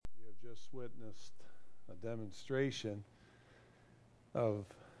just witnessed a demonstration of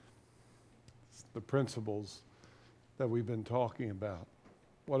the principles that we've been talking about.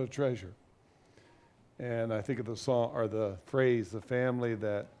 What a treasure. And I think of the song, or the phrase, the family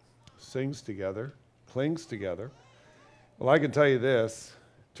that sings together, clings together. Well, I can tell you this,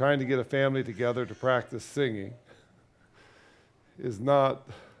 trying to get a family together to practice singing is not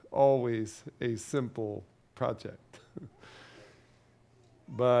always a simple project.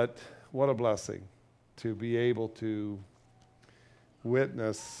 But what a blessing to be able to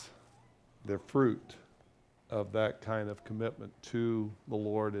witness the fruit of that kind of commitment to the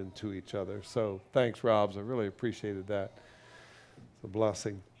Lord and to each other. So thanks, Robs. I really appreciated that. It's a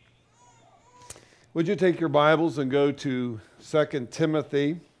blessing. Would you take your Bibles and go to 2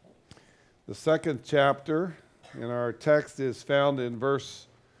 Timothy, the 2nd chapter, and our text is found in verse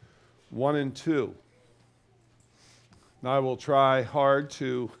 1 and 2. Now I will try hard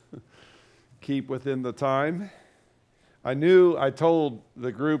to keep within the time. I told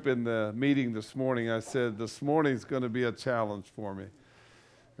the group in the meeting this morning, I said, this morning's going to be a challenge for me.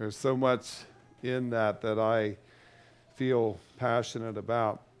 There's so much in that I feel passionate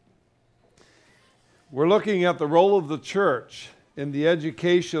about. We're looking at the role of the church in the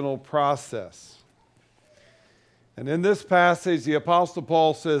educational process. And in this passage, the Apostle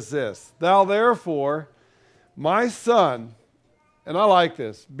Paul says this, "Thou therefore, my son," and I like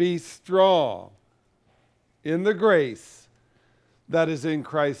this, "be strong in the grace that is in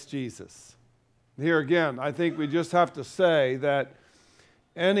Christ Jesus." Here again, I think we just have to say that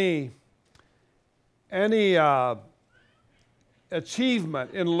any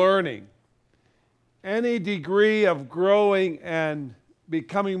achievement in learning, any degree of growing and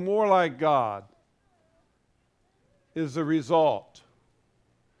becoming more like God is the result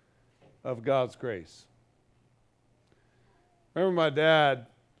of God's grace. Remember my dad,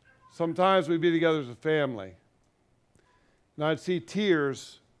 sometimes we'd be together as a family, and I'd see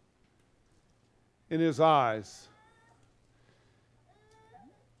tears in his eyes.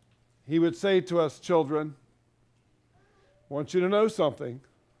 He would say to us children, "I want you to know something,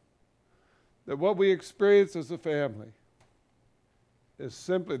 that what we experience as a family is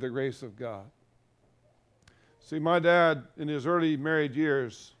simply the grace of God." See, my dad, in his early married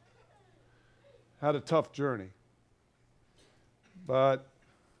years, had a tough journey. But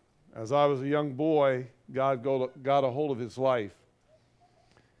as I was a young boy, God got a hold of his life.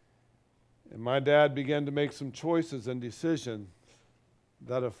 And my dad began to make some choices and decisions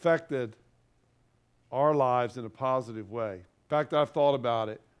that affected our lives in a positive way. In fact, I've thought about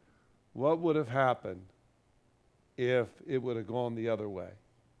it. What would have happened if it would have gone the other way?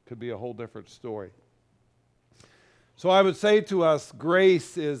 Could be a whole different story. So I would say to us,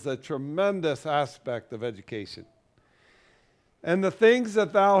 grace is a tremendous aspect of education. "And the things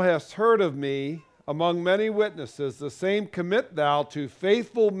that thou hast heard of me among many witnesses, the same commit thou to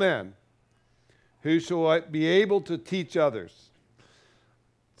faithful men who shall be able to teach others."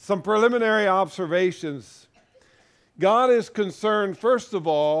 Some preliminary observations. God is concerned, first of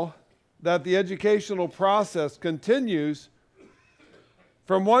all, that the educational process continues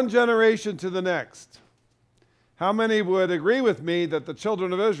from one generation to the next. How many would agree with me that the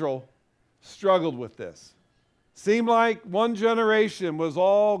children of Israel struggled with this? Seemed like one generation was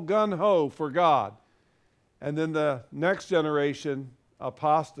all gung-ho for God, and then the next generation,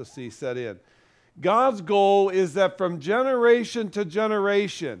 apostasy set in. God's goal is that from generation to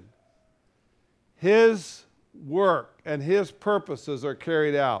generation, His work and His purposes are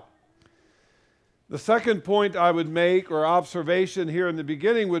carried out. The second point I would make, or observation here in the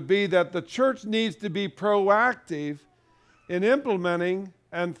beginning, would be that the church needs to be proactive in implementing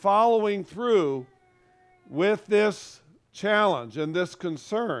and following through with this challenge and this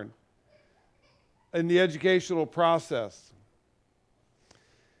concern in the educational process.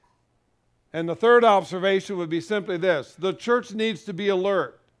 And the third observation would be simply this: the church needs to be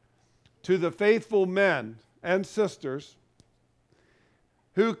alert to the faithful men and sisters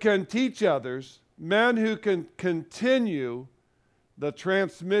who can teach others, men who can continue the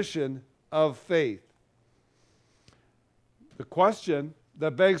transmission of faith. The question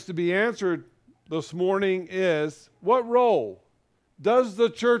that begs to be answered this morning is, what role does the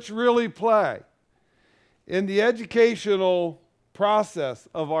church really play in the educational process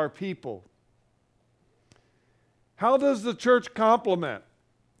of our people? How does the church complement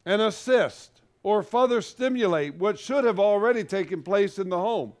and assist or further stimulate what should have already taken place in the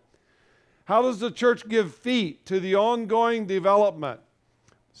home? How does the church give feet to the ongoing development,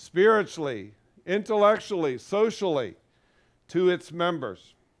 spiritually, intellectually, socially, to its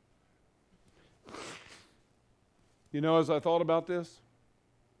members? You know, as I thought about this,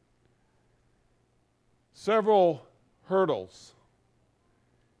 several hurdles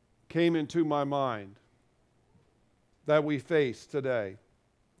came into my mind that we face today.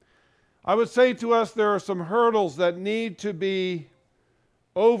 I would say to us there are some hurdles that need to be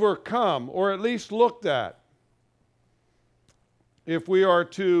overcome or at least looked at if we are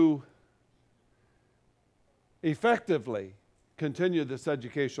to effectively continue this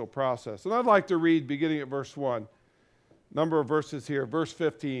educational process. And I'd like to read beginning at verse 1, number of verses here, verse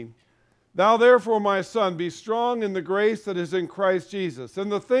 15. Thou therefore, my son, be strong in the grace that is in Christ Jesus,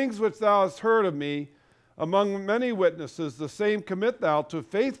 and the things which thou hast heard of me among many witnesses, the same commit thou to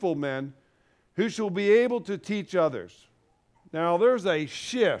faithful men who shall be able to teach others. Now there's a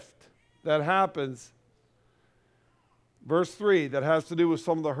shift that happens, verse 3, that has to do with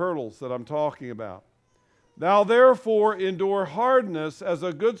some of the hurdles that I'm talking about. Thou therefore endure hardness as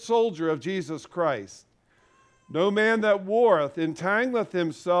a good soldier of Jesus Christ. No man that warreth entangleth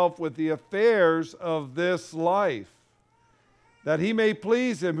himself with the affairs of this life, that he may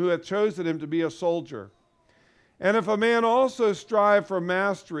please him who hath chosen him to be a soldier. And if a man also strive for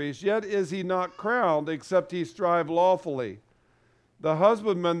masteries, yet is he not crowned, except he strive lawfully. The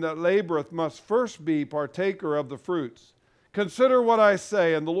husbandman that laboreth must first be partaker of the fruits. Consider what I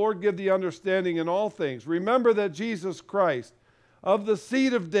say, and the Lord give thee understanding in all things. Remember that Jesus Christ, of the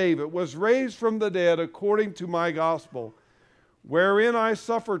seed of David, was raised from the dead according to my gospel, wherein I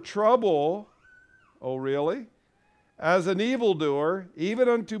suffer trouble, oh really, as an evildoer, even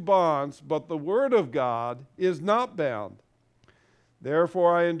unto bonds, but the word of God is not bound.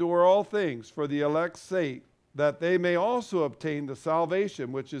 Therefore I endure all things for the elect's sake, that they may also obtain the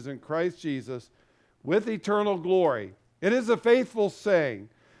salvation which is in Christ Jesus with eternal glory. It is a faithful saying,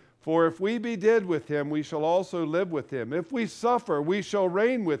 for if we be dead with him, we shall also live with him. If we suffer, we shall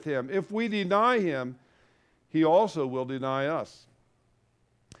reign with him. If we deny him, he also will deny us.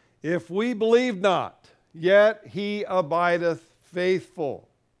 If we believe not, yet he abideth faithful.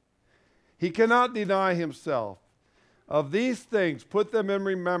 He cannot deny himself. Of these things put them in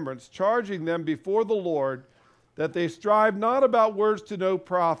remembrance, charging them before the Lord, that they strive not about words to no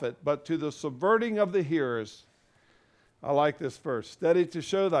profit, but to the subverting of the hearers. I like this verse. Study to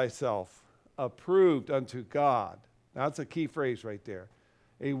show thyself approved unto God. That's a key phrase right there.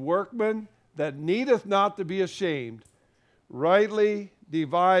 A workman that needeth not to be ashamed, rightly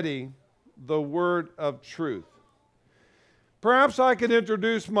dividing the word of truth. Perhaps I can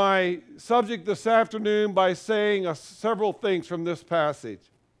introduce my subject this afternoon by saying several things from this passage.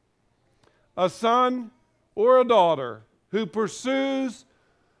 A son or a daughter who pursues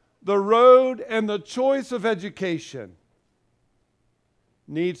the road and the choice of education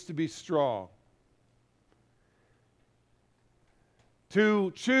needs to be strong.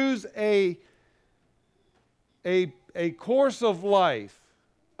 To choose a course of life,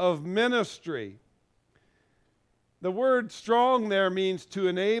 of ministry. The word strong there means to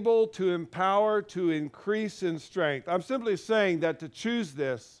enable, to empower, to increase in strength. I'm simply saying that to choose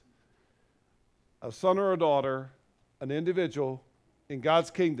this, a son or a daughter, an individual in God's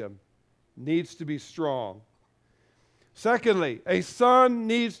kingdom, needs to be strong. Secondly, a son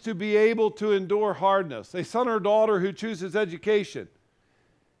needs to be able to endure hardness. A son or daughter who chooses education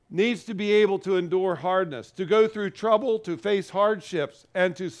needs to be able to endure hardness, to go through trouble, to face hardships,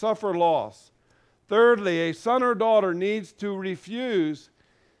 and to suffer loss. Thirdly, a son or daughter needs to refuse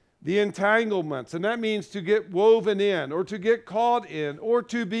the entanglements, and that means to get woven in, or to get caught in, or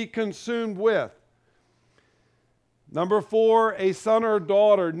to be consumed with. Number 4, a son or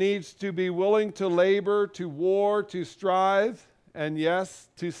daughter needs to be willing to labor, to war, to strive, and yes,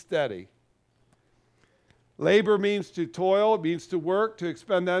 to study. Labor means to toil, it means to work, to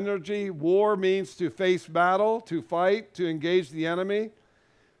expend energy. War means to face battle, to fight, to engage the enemy.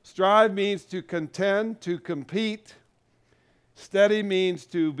 Strive means to contend, to compete. Study means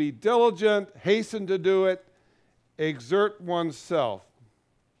to be diligent, hasten to do it, exert oneself.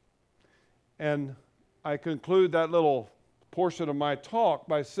 And I conclude that little portion of my talk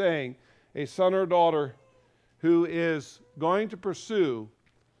by saying a son or daughter who is going to pursue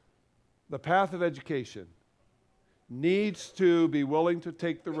the path of education needs to be willing to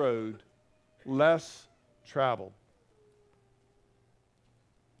take the road less traveled.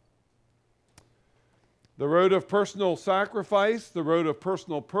 The road of personal sacrifice, the road of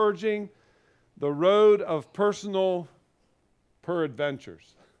personal purging, the road of personal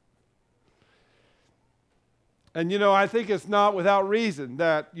peradventures. And you know, I think it's not without reason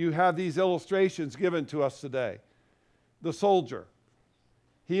that you have these illustrations given to us today. The soldier,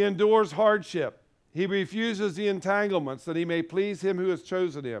 he endures hardship. He refuses the entanglements that he may please him who has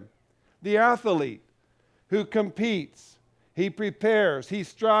chosen him. The athlete who competes, he prepares, he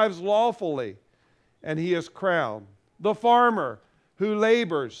strives lawfully, and he is crowned. The farmer who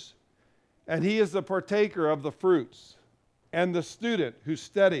labors, and he is the partaker of the fruits. And the student who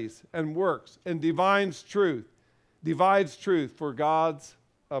studies and works and divides truth for God's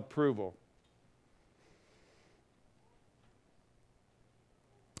approval.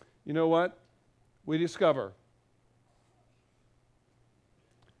 You know what? We discover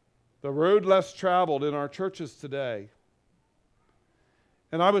the road less traveled in our churches today.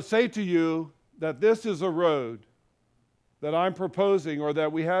 And I would say to you that this is a road that I'm proposing or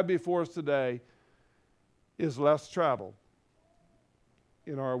that we have before us today is less traveled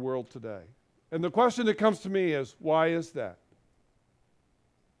in our world today. And the question that comes to me is, why is that?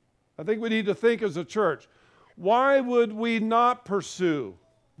 I think we need to think as a church, why would we not pursue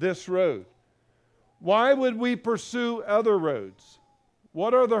this road? Why would we pursue other roads?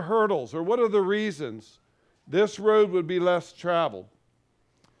 What are the hurdles or what are the reasons this road would be less traveled?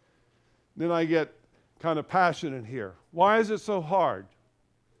 Then I get kind of passionate here. Why is it so hard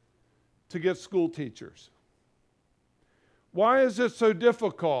to get school teachers? Why is it so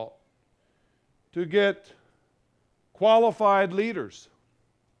difficult to get qualified leaders?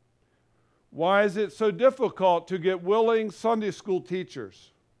 Why is it so difficult to get willing Sunday school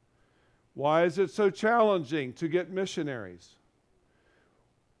teachers? Why is it so challenging to get missionaries?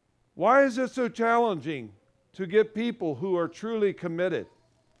 Why is it so challenging to get people who are truly committed?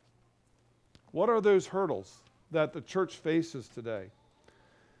 What are those hurdles that the church faces today?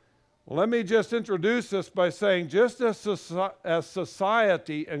 Well, let me just introduce this by saying, just as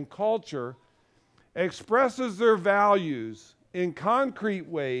society and culture expresses their values in concrete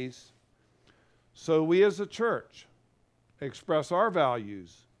ways, so we as a church express our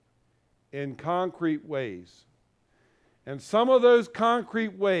values in concrete ways. And some of those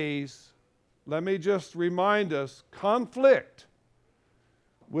concrete ways, let me just remind us, conflict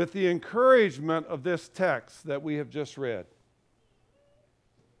with the encouragement of this text that we have just read.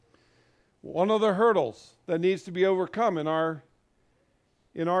 One of the hurdles that needs to be overcome in our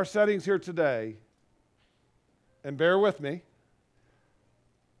settings here today, and bear with me,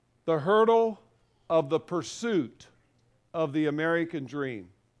 the hurdle of the pursuit of the American dream.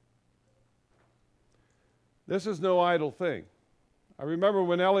 This is no idle thing. I remember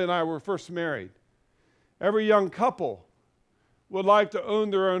when Ellie and I were first married, every young couple would like to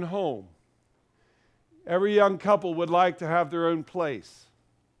own their own home. Every young couple would like to have their own place.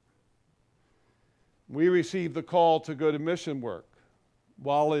 We received the call to go to mission work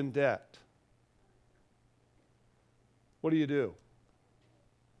while in debt. What do?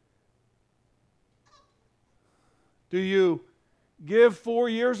 Do you give 4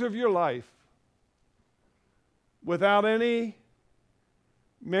 years of your life without any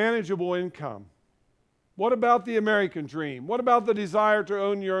manageable income? What about the American dream? What about the desire to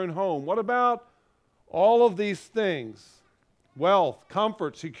own your own home? What about all of these things? Wealth,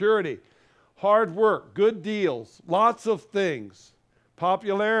 comfort, security, hard work, good deals, lots of things,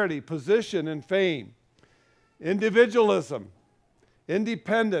 popularity, position, and fame, individualism,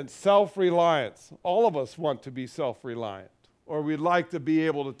 independence, self-reliance. All of us want to be self-reliant, or we'd like to be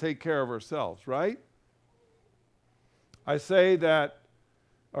able to take care of ourselves, right? I say that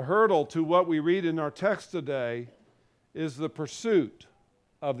a hurdle to what we read in our text today is the pursuit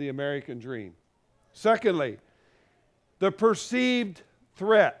of the American dream. Secondly, the perceived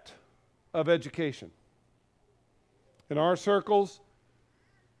threat of education. In our circles,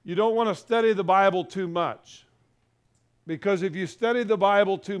 you don't want to study the Bible too much, because if you study the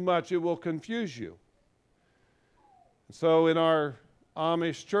Bible too much, it will confuse you. So in our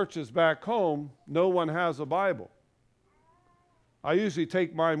Amish churches back home, no one has a Bible. I usually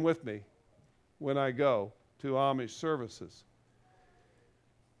take mine with me when I go to Amish services.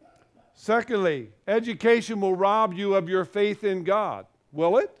 Secondly, education will rob you of your faith in God.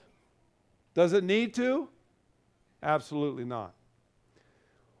 Will it? Does it need to? Absolutely not.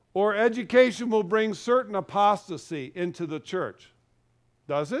 Or education will bring certain apostasy into the church.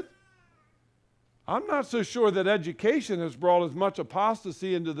 Does it? I'm not so sure that education has brought as much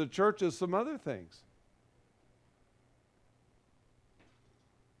apostasy into the church as some other things.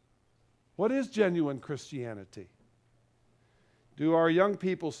 What is genuine Christianity? Do our young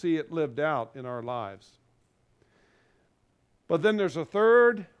people see it lived out in our lives? But then there's a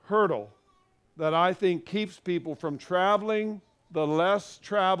third hurdle that I think keeps people from traveling the less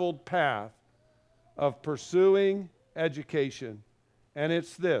traveled path of pursuing education. And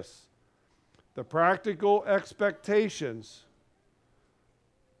it's this: the practical expectations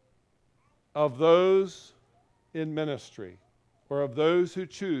of those in ministry, or of those who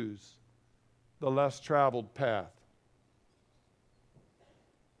choose the less traveled path.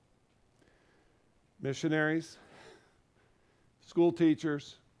 missionaries, school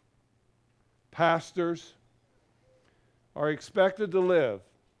teachers, pastors are expected to live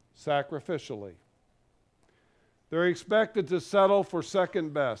sacrificially. They're expected to settle for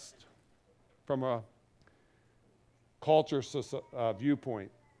second best from a culture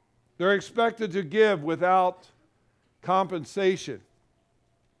viewpoint. They're expected to give without compensation.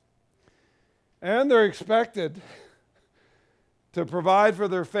 And they're expected to provide for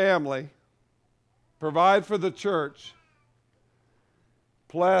their family, provide for the church,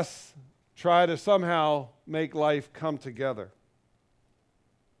 plus try to somehow make life come together.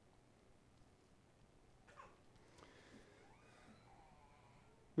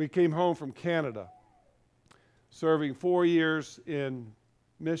 We came home from Canada, serving 4 years in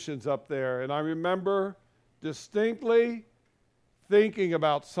missions up there, and I remember distinctly thinking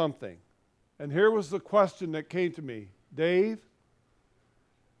about something. And here was the question that came to me: Dave,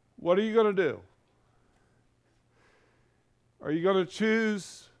 what are you going to do? Are you going to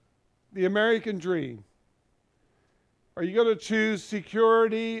choose the American dream? Are you going to choose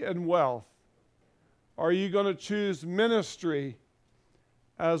security and wealth? Are you going to choose ministry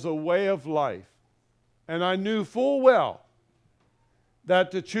as a way of life? And I knew full well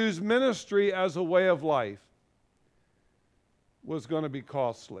that to choose ministry as a way of life was going to be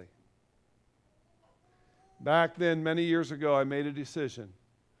costly. Back then, many years ago, I made a decision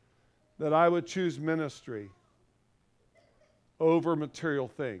that I would choose ministry over material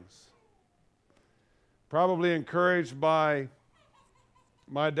things. Probably encouraged by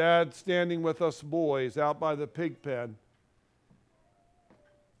my dad standing with us boys out by the pig pen.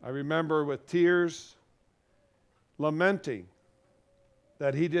 I remember with tears lamenting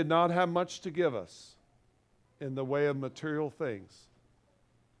that he did not have much to give us in the way of material things,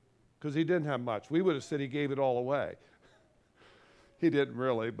 because he didn't have much. We would have said he gave it all away. He didn't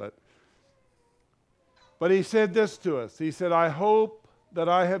really, but he said this to us. He said, I hope that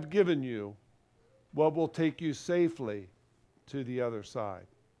I have given you what will take you safely to the other side.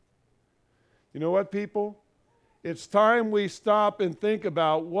 You know what, people? It's time we stop and think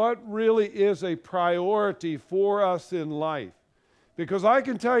about what really is a priority for us in life. Because I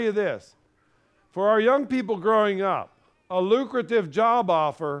can tell you this, for our young people growing up, a lucrative job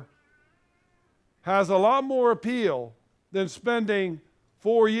offer has a lot more appeal than spending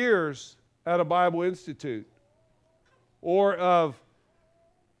 4 years at a Bible Institute or of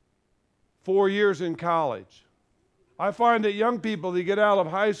 4 years in college. I find that young people, they get out of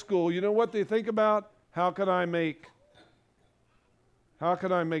high school, you know what they think about? How can I make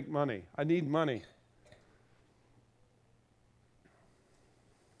money? I need money.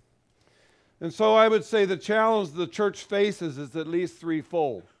 And so I would say the challenge the church faces is at least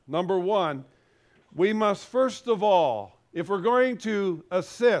threefold. Number one, we must first of all, if we're going to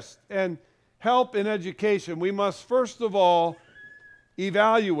assist and help in education, we must first of all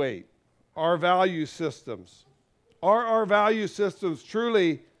evaluate our value systems. Are our value systems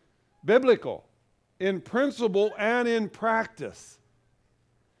truly biblical in principle and in practice?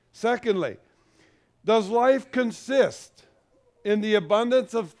 Secondly, does life consist in the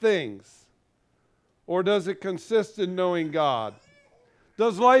abundance of things, or does it consist in knowing God?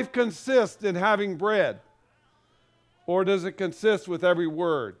 Does life consist in having bread, or does it consist with every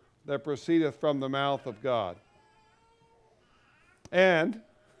word that proceedeth from the mouth of God? And,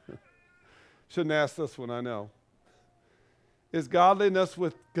 shouldn't ask this one, I know. Is godliness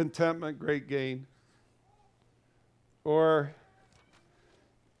with contentment great gain? Or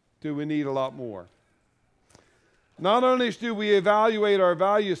do we need a lot more? Not only do we evaluate our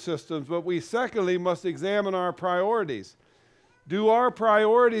value systems, but we secondly must examine our priorities. Do our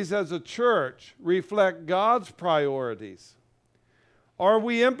priorities as a church reflect God's priorities? Are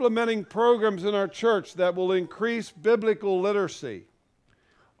we implementing programs in our church that will increase biblical literacy?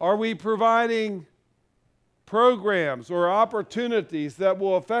 Are we providing programs or opportunities that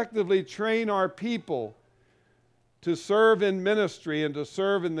will effectively train our people to serve in ministry and to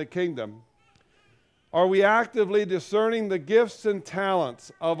serve in the kingdom? Are we actively discerning the gifts and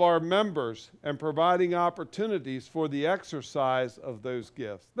talents of our members and providing opportunities for the exercise of those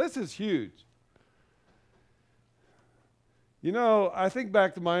gifts? This is huge. You know, I think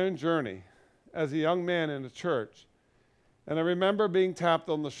back to my own journey as a young man in the church, and I remember being tapped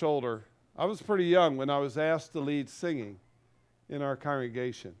on the shoulder. I was pretty young when I was asked to lead singing in our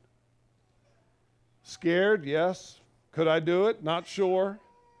congregation. Scared, yes. Could I do it? Not sure.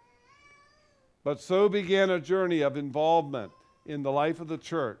 But so began a journey of involvement in the life of the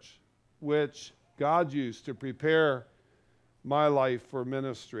church, which God used to prepare my life for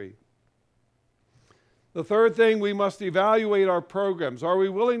ministry. The third thing, we must evaluate our programs. Are we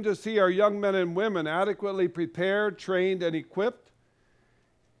willing to see our young men and women adequately prepared, trained, and equipped?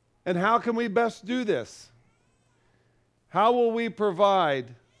 And how can we best do this? How will we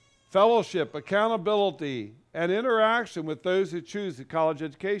provide fellowship, accountability, and interaction with those who choose a college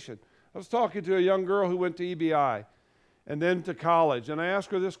education? I was talking to a young girl who went to EBI and then to college, and I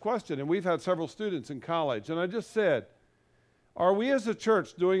asked her this question, and we've had several students in college, and I just said, are we as a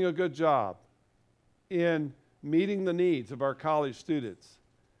church doing a good job in meeting the needs of our college students?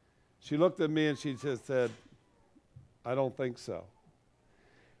 She looked at me and she just said, I don't think so.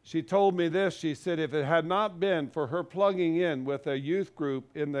 She told me this, she said, if it had not been for her plugging in with a youth group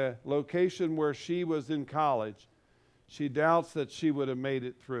in the location where she was in college, she doubts that she would have made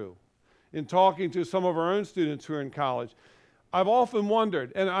it through. In talking to some of our own students who are in college, I've often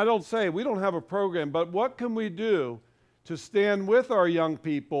wondered, and I don't say we don't have a program, but what can we do to stand with our young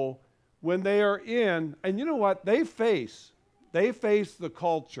people when they are in, and you know what, they face the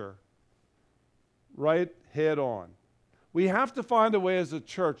culture right head on. We have to find a way as a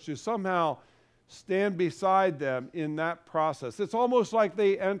church to somehow stand beside them in that process. It's almost like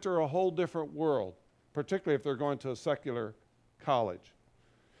they enter a whole different world, particularly if they're going to a secular college.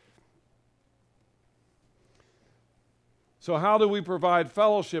 So how do we provide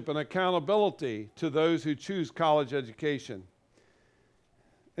fellowship and accountability to those who choose college education?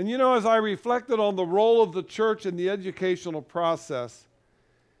 And you know, as I reflected on the role of the church in the educational process,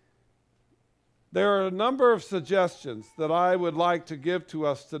 there are a number of suggestions that I would like to give to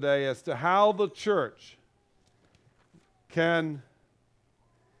us today as to how the church can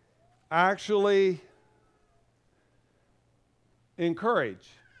actually encourage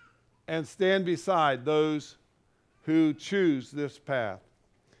and stand beside those who choose this path.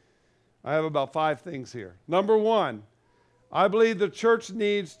 I have about 5 things here. Number 1, I believe the church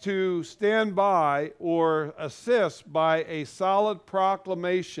needs to stand by or assist by a solid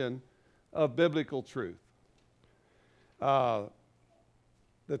proclamation of biblical truth. The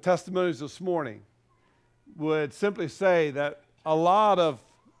testimonies this morning would simply say that a lot of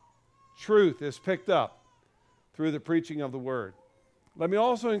truth is picked up through the preaching of the word. Let me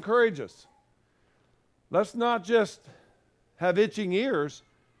also encourage us. Let's not just have itching ears.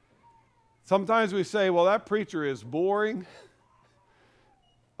 Sometimes we say, well, that preacher is boring.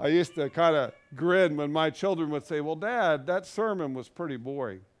 I used to kind of grin when my children would say, well, Dad, that sermon was pretty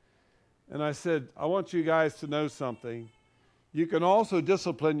boring. And I said, I want you guys to know something. You can also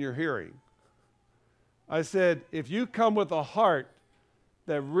discipline your hearing. I said, if you come with a heart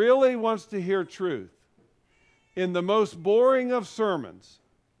that really wants to hear truth, in the most boring of sermons,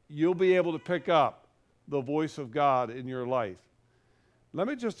 you'll be able to pick up the voice of God in your life. Let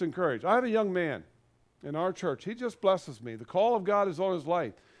me just encourage. I have a young man in our church. He just blesses me. The call of God is on his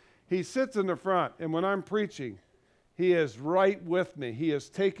life. He sits in the front, and when I'm preaching, he is right with me. He is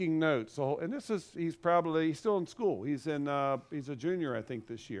taking notes. So, and he's still in school. He's a junior, I think,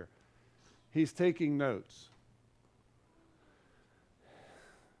 this year. He's taking notes.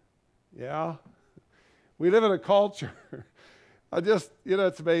 Yeah. We live in a culture.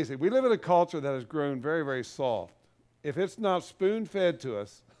 It's amazing. We live in a culture that has grown very, very soft. If it's not spoon-fed to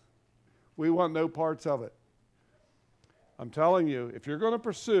us, we want no parts of it. I'm telling you, if you're going to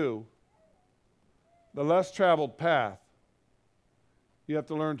pursue the less traveled path, you have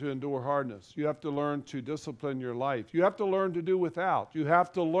to learn to endure hardness. You have to learn to discipline your life. You have to learn to do without. You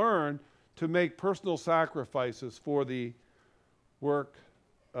have to learn to make personal sacrifices for the work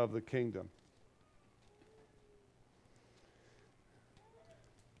of the kingdom.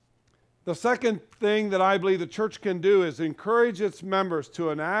 The second thing that I believe the church can do is encourage its members to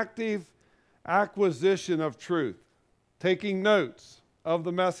an active acquisition of truth, taking notes of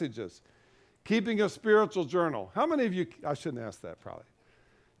the messages, keeping a spiritual journal. How many of you, I shouldn't ask that probably.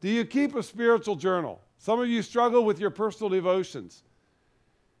 Do you keep a spiritual journal? Some of you struggle with your personal devotions.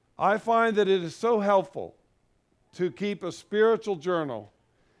 I find that it is so helpful to keep a spiritual journal.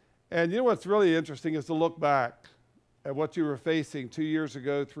 And you know what's really interesting is to look back at what you were facing 2 years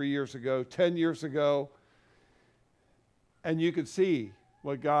ago, 3 years ago, 10 years ago, and you can see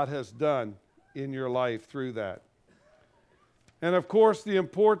what God has done in your life through that. And of course, the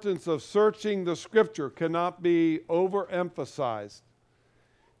importance of searching the Scripture cannot be overemphasized.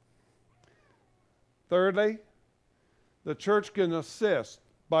 Thirdly, the church can assist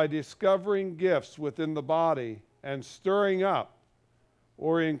by discovering gifts within the body and stirring up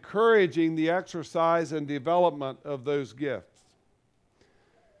or encouraging the exercise and development of those gifts.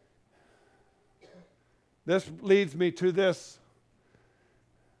 This leads me to this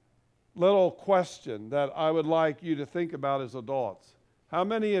little question that I would like you to think about as adults. How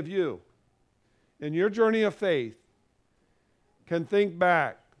many of you in your journey of faith can think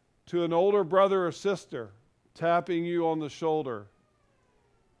back to an older brother or sister tapping you on the shoulder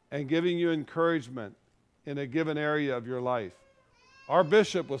and giving you encouragement in a given area of your life. Our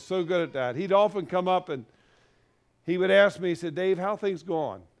bishop was so good at that. He'd often come up and he would ask me, he said, Dave, how things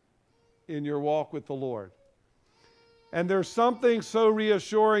going in your walk with the Lord? And there's something so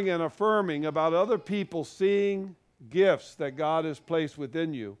reassuring and affirming about other people seeing gifts that God has placed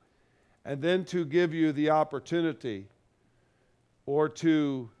within you, and then to give you the opportunity or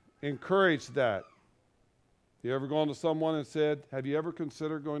to encourage that. You ever gone to someone and said, have you ever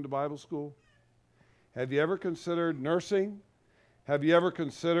considered going to Bible school? Have you ever considered nursing? Have you ever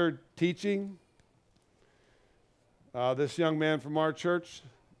considered teaching? This young man from our church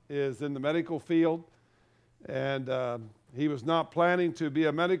is in the medical field, and he was not planning to be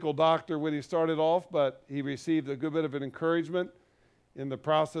a medical doctor when he started off, but he received a good bit of an encouragement in the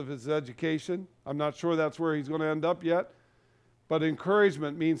process of his education. I'm not sure that's where he's going to end up yet, but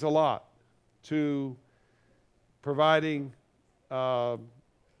encouragement means a lot to providing the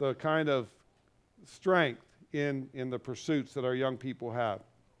kind of strength in the pursuits that our young people have.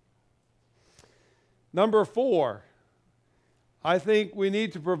 Number 4, I think we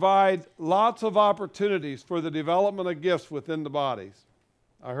need to provide lots of opportunities for the development of gifts within the bodies.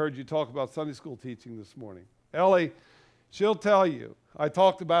 I heard you talk about Sunday school teaching this morning. Ellie, she'll tell you. I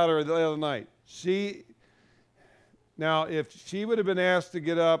talked about her the other night. Now, if she would have been asked to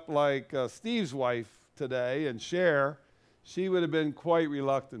get up like Steve's wife today and share, she would have been quite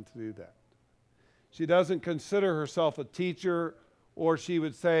reluctant to do that. She doesn't consider herself a teacher, or she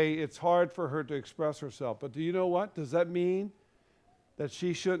would say it's hard for her to express herself. But do you know what? Does that mean that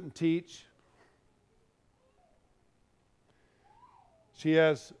she shouldn't teach? She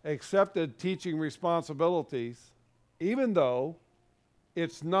has accepted teaching responsibilities, even though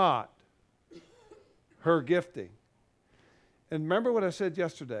it's not her gifting. And remember what I said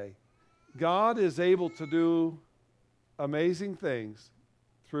yesterday. God is able to do amazing things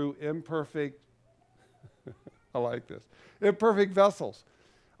through imperfect, I like this, imperfect vessels.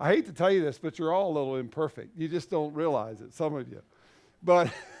 I hate to tell you this, but you're all a little imperfect. You just don't realize it, some of you.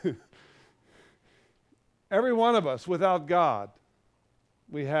 But every one of us, without God,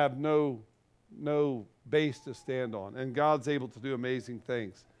 we have no base to stand on. And God's able to do amazing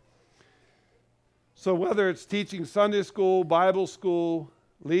things. So whether it's teaching Sunday school, Bible school,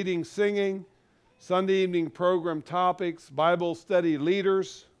 leading singing, Sunday evening program topics, Bible study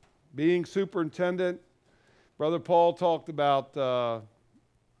leaders, being superintendent. Brother Paul talked about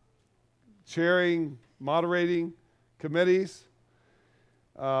chairing, moderating committees.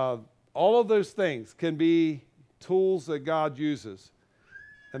 All of those things can be tools that God uses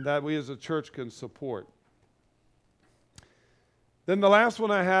and that we as a church can support. Then the last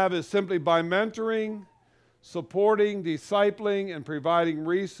one I have is simply by mentoring, supporting, discipling, and providing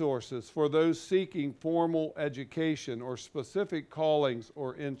resources for those seeking formal education or specific callings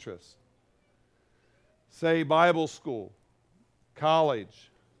or interests. Say Bible school,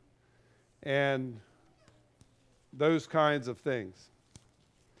 college, and those kinds of things.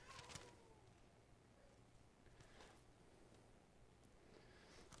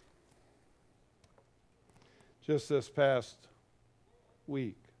 Just this past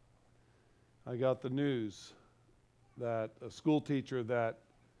week, I got the news that a school teacher that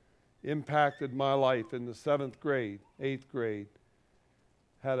impacted my life in the 7th grade, 8th grade,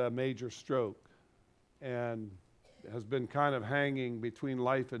 had a major stroke and has been kind of hanging between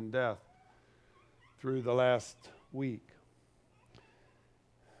life and death through the last week.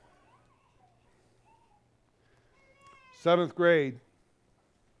 Seventh grade,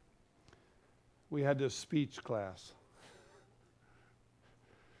 we had this speech class,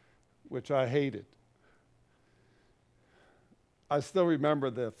 which I hated. I still remember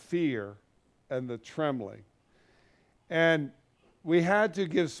the fear and the trembling. And we had to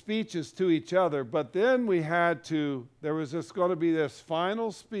give speeches to each other, but then there was just going to be this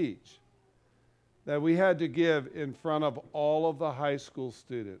final speech that we had to give in front of all of the high school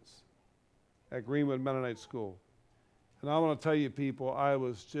students at Greenwood Mennonite School. And I want to tell you people, I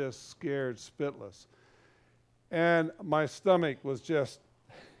was just scared spitless. And my stomach was just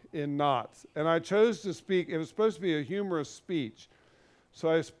in knots. And I chose to speak, it was supposed to be a humorous speech.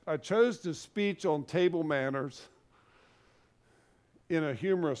 So I chose to speak on table manners in a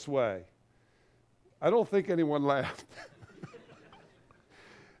humorous way. I don't think anyone laughed.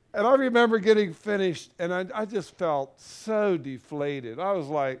 And I remember getting finished, and I just felt so deflated. I was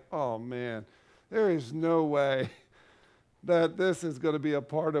like, oh man, there is no way that this is going to be a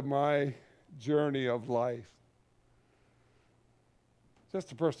part of my journey of life.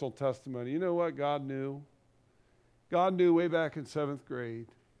 Just a personal testimony. You know what God knew? God knew way back in 7th grade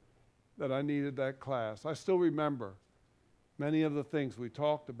that I needed that class. I still remember many of the things we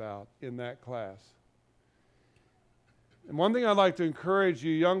talked about in that class. And one thing I'd like to encourage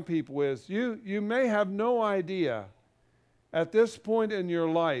you young people is you may have no idea at this point in your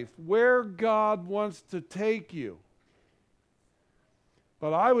life where God wants to take you.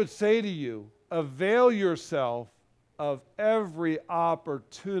 But I would say to you, avail yourself of every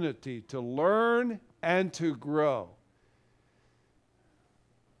opportunity to learn and to grow.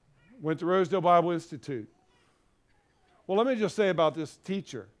 Went to Rosedale Bible Institute. Well, let me just say about this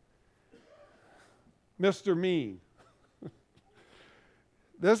teacher, Mr. Mean.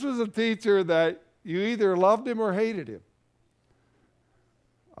 This was a teacher that you either loved him or hated him.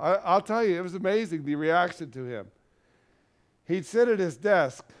 I'll tell you, it was amazing, the reaction to him. He'd sit at his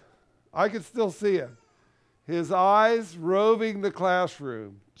desk. I could still see him. His eyes roving the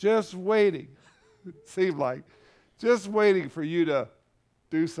classroom, just waiting, it seemed like, just waiting for you to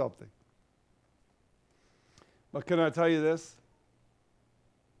do something. But can I tell you this?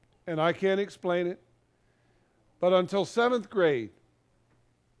 And I can't explain it, but until 7th grade,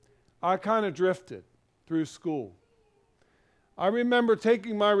 I kind of drifted through school. I remember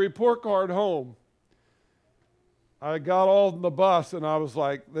taking my report card home. I got on the bus and I was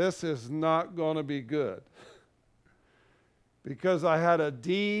like, this is not going to be good. Because I had a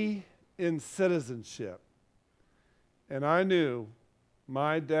D in citizenship. And I knew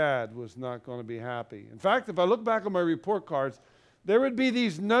my dad was not going to be happy. In fact, if I look back on my report cards, there would be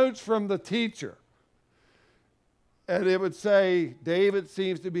these notes from the teacher. And it would say, David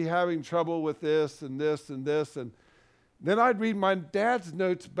seems to be having trouble with this and this and this. And then I'd read my dad's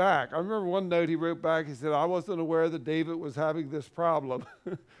notes back. I remember one note he wrote back. He said, I wasn't aware that David was having this problem.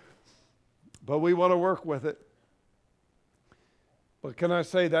 But we want to work with it. But can I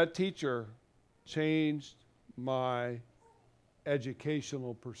say that teacher changed my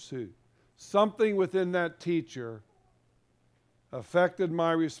educational pursuit. Something within that teacher affected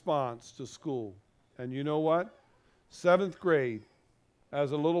my response to school. And you know what? 7th grade,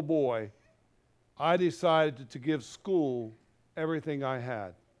 as a little boy, I decided to give school everything I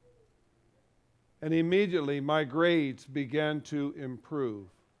had. And immediately my grades began to improve.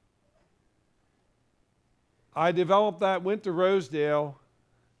 I developed that, went to Rosedale,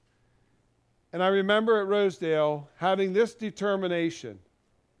 and I remember at Rosedale having this determination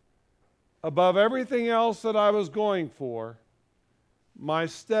above everything else that I was going for, my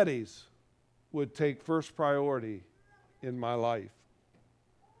studies would take first priority in my life.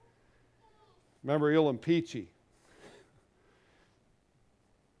 Remember Elam Peachy?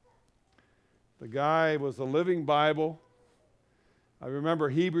 The guy was a living Bible. I remember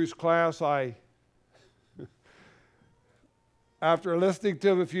Hebrews class, after listening to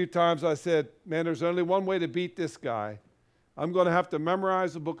him a few times, I said, man, there's only one way to beat this guy. I'm going to have to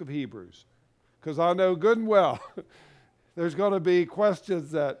memorize the book of Hebrews. Because I know good and well there's going to be questions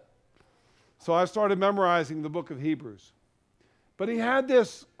that... So I started memorizing the book of Hebrews. But he had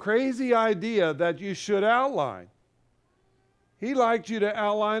this crazy idea that you should outline. He liked you to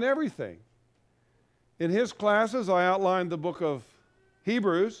outline everything. In his classes, I outlined the book of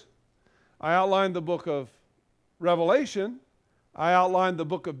Hebrews. I outlined the book of Revelation. I outlined the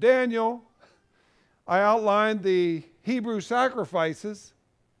book of Daniel. I outlined the Hebrew sacrifices.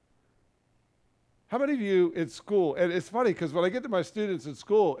 How many of you in school, and it's funny because when I get to my students in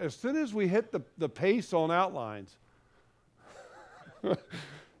school, as soon as we hit the pace on outlines,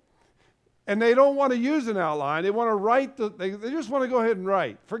 and they don't want to use an outline, they want to write, they just want to go ahead and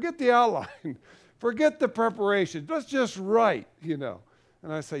write. Forget the outline. Forget the preparation. Let's just write, you know.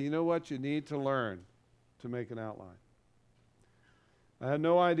 And I say, you know what? You need to learn to make an outline. I had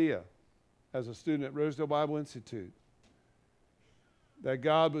no idea, as a student at Rosedale Bible Institute, that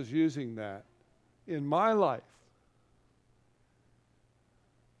God was using that in my life.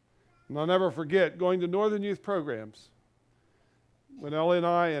 And I'll never forget going to Northern Youth Programs when Ellie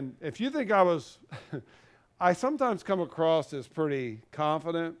and if you think I was, I sometimes come across as pretty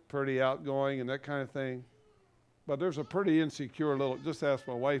confident, pretty outgoing and that kind of thing, but there's a pretty insecure little, just ask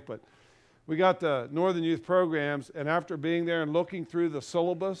my wife, but we got the Northern Youth Programs, and after being there and looking through the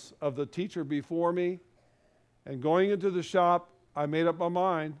syllabus of the teacher before me and going into the shop, I made up my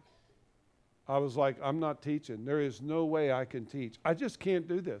mind. I was like, I'm not teaching. There is no way I can teach. I just can't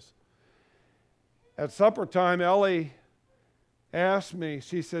do this. At supper time, Ellie asked me,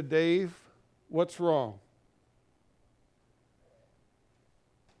 she said, Dave, what's wrong?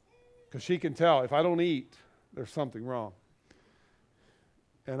 Because she can tell if I don't eat, there's something wrong.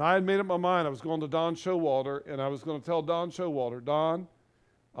 And I had made up my mind. I was going to Don Showalter, and I was going to tell Don Showalter, Don,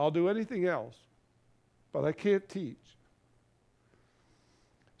 I'll do anything else, but I can't teach.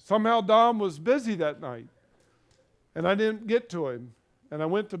 Somehow Don was busy that night, and I didn't get to him. And I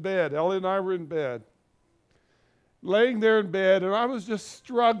went to bed. Ellie and I were in bed, laying there in bed, and I was just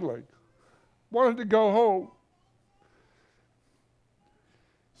struggling. Wanted to go home.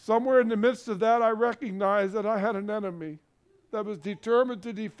 Somewhere in the midst of that, I recognized that I had an enemy that was determined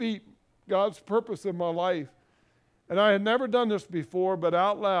to defeat God's purpose in my life. And I had never done this before, but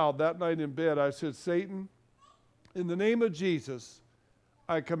out loud that night in bed, I said, Satan, in the name of Jesus,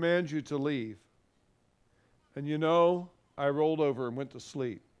 I command you to leave. And you know, I rolled over and went to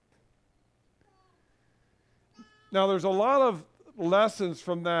sleep. Now, there's a lot of lessons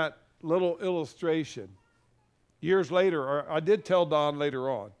from that little illustration. Years later, or I did tell Don later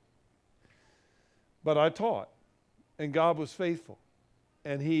on, but I taught, and God was faithful,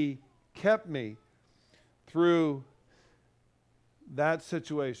 and he kept me through that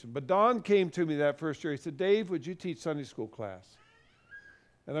situation. But Don came to me that first year. He said, Dave, would you teach Sunday school class?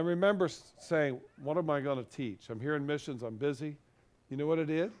 And I remember saying, what am I going to teach? I'm here in missions. I'm busy. You know what I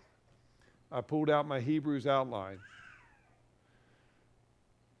did? I pulled out my Hebrews outline.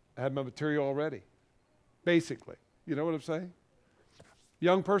 I had my material already, basically. You know what I'm saying?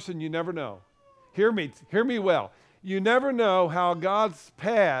 Young person, you never know. Hear me well. You never know how God's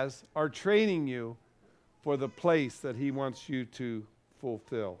paths are training you for the place that he wants you to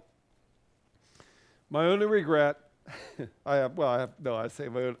fulfill. My only regret, I've got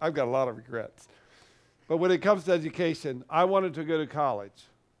a lot of regrets. But when it comes to education, I wanted to go to college,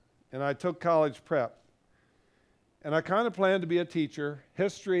 and I took college prep. And I kind of planned to be a teacher,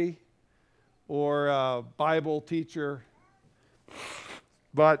 history or a Bible teacher.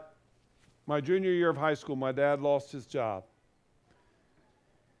 But my junior year of high school, my dad lost his job.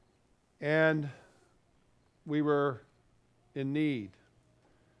 And we were in need.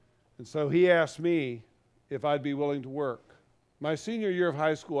 And so he asked me if I'd be willing to work. My senior year of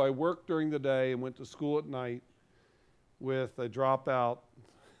high school, I worked during the day and went to school at night with a dropout,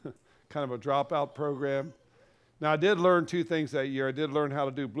 kind of a dropout program. Now, I did learn two things that year. I did learn how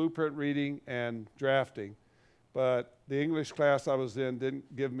to do blueprint reading and drafting. But the English class I was in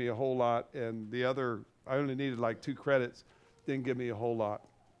didn't give me a whole lot, and the other, I only needed like 2 credits, didn't give me a whole lot.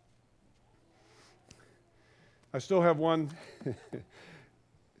 I still have one.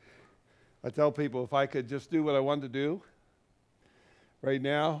 I tell people if I could just do what I wanted to do right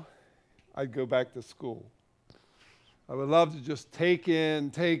now, I'd go back to school. I would love to just take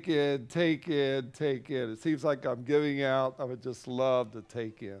in. It seems like I'm giving out. I would just love to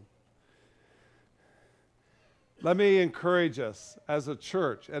take in. Let me encourage us as a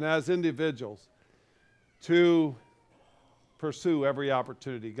church and as individuals to pursue every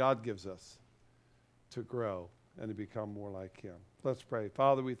opportunity God gives us to grow and to become more like him. Let's pray.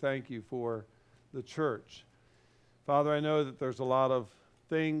 Father, we thank you for the church. Father, I know that there's a lot of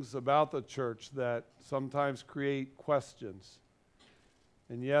things about the church that sometimes create questions.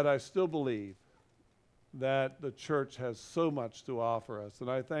 And yet I still believe that the church has so much to offer us.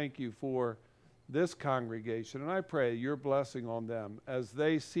 And I thank you for this congregation. And I pray your blessing on them as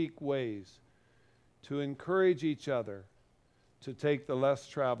they seek ways to encourage each other to take the less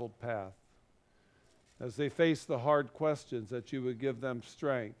traveled path. As they face the hard questions, that you would give them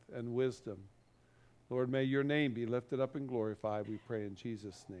strength and wisdom. Lord, may your name be lifted up and glorified, we pray in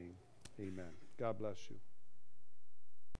Jesus' name. Amen. God bless you.